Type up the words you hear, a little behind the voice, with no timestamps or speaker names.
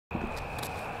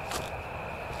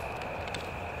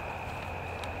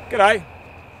G'day.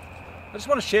 I just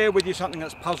want to share with you something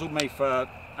that's puzzled me for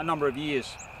a number of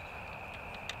years.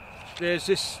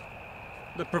 The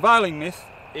prevailing myth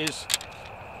is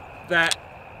that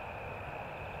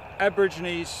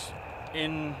Aborigines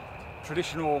in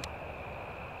traditional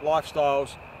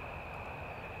lifestyles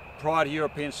prior to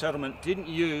European settlement didn't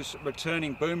use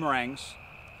returning boomerangs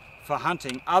for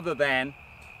hunting other than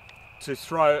to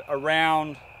throw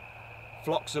around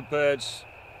flocks of birds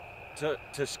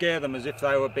to scare them as if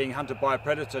they were being hunted by a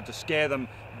predator, to scare them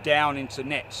down into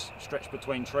nets stretched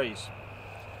between trees.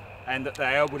 And that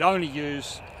they would only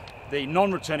use the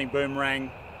non-returning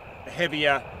boomerang, a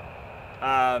heavier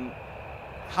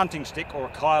hunting stick, or a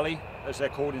kylie as they're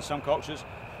called in some cultures,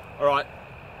 to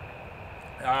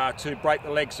break the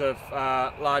legs of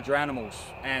larger animals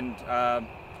and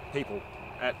people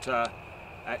at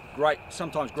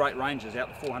sometimes great ranges out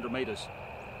to 400 metres.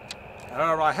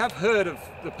 I have heard of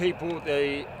the people,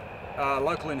 the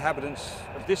local inhabitants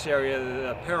of this area,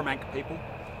 the boomerang people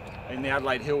in the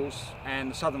Adelaide Hills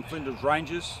and the Southern Flinders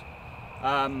Ranges,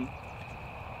 them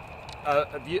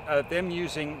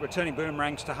using returning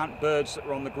boomerangs to hunt birds that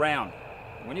were on the ground.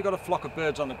 When you've got a flock of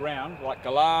birds on the ground, like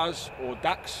galahs or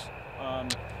ducks,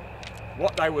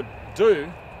 what they would do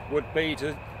would be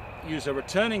to use a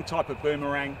returning type of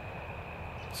boomerang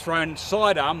thrown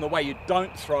sidearm, the way you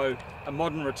don't throw a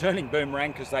modern returning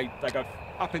boomerang, because they go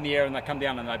up in the air and they come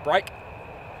down and they break.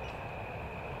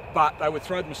 But they would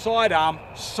throw them sidearm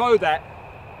so that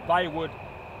they would,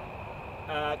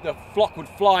 the flock would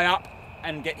fly up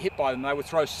and get hit by them. They would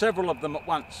throw several of them at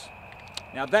once.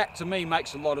 Now that to me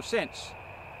makes a lot of sense,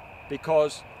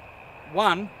 because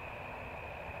one,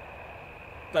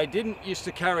 they didn't used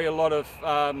to carry a lot of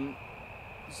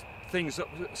things that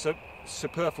were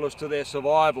superfluous to their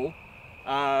survival,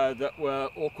 that were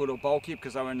awkward or bulky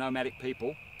because they were nomadic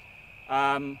people.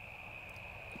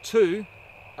 Two,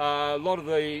 a lot of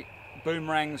the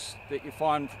boomerangs that you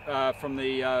find from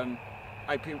the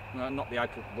APY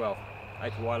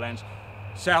lands,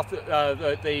 south,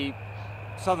 the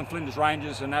Southern Flinders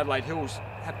Ranges and Adelaide Hills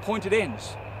have pointed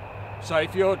ends. So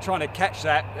if you're trying to catch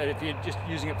that, if you're just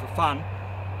using it for fun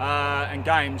and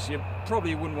games, you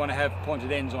probably wouldn't want to have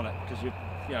pointed ends on it, because you'd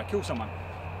kill someone.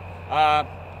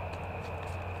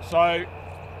 So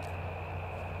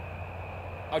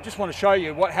I just want to show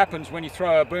you what happens when you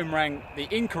throw a boomerang the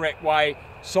incorrect way,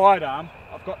 sidearm.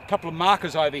 I've got a couple of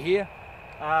markers over here,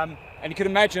 and you can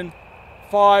imagine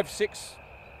 5, 6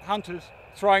 hunters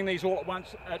throwing these all at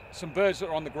once at some birds that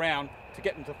are on the ground to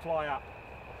get them to fly up.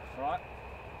 All right?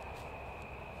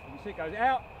 You can see it goes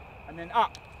out and then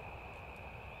up,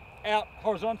 out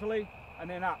horizontally and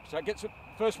then up. So it gets,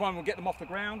 first one will get them off the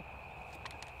ground,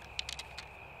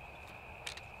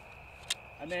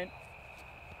 and then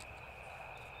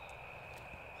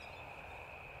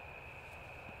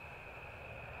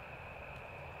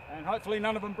hopefully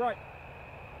none of them break.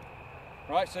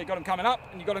 Right, so you've got them coming up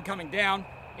and you've got them coming down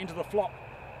into the flock,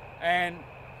 and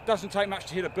it doesn't take much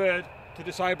to hit a bird to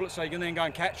disable it, so you can then go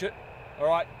and catch it. All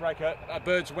right, break a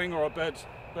bird's wing or a bird's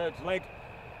leg,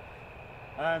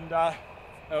 and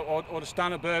or to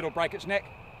stun a bird or break its neck.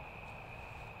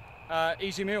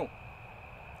 Easy meal.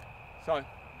 So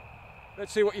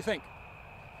let's see what you think.